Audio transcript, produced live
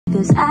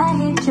triggers, I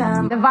hate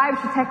drama. The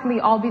vibe should technically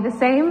all be the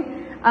same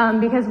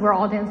because we're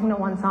all dancing to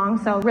one song.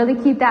 So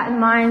really keep that in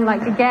mind.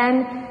 Like,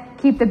 again,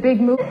 keep the big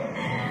move.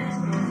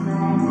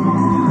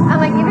 I'm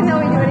like, even though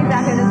we do it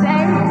exactly the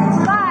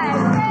same,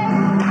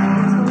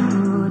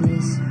 5,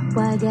 6.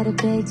 Why I gotta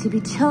beg to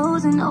be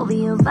chosen over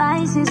your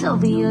vices,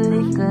 over your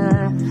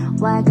liquor?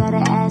 Why I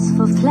gotta ask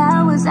for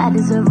flowers? I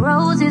deserve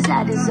roses,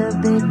 I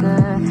deserve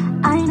bigger.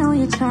 I know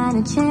you're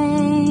trying to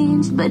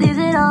change, but is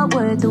it all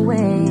worth the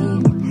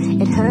wait?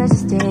 It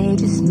hurts to stay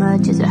just as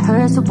much as it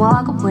hurts to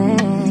walk away.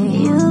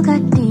 You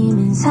got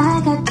demons,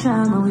 I got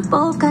drama, we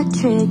both got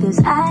triggers.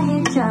 I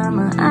hate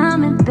drama,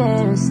 I'm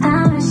embarrassed,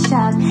 I'm in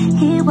shock.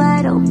 Here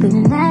wide open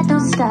and that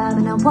don't stop.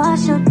 And I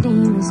watch your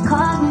demons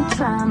cause me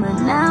trauma.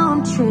 Now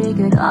I'm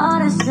triggered, all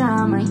this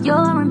drama.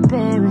 You're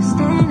embarrassed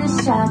and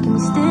it's shocking. We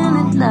still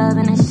in love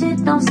and that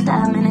shit don't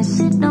stop, man, that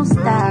shit don't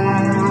stop.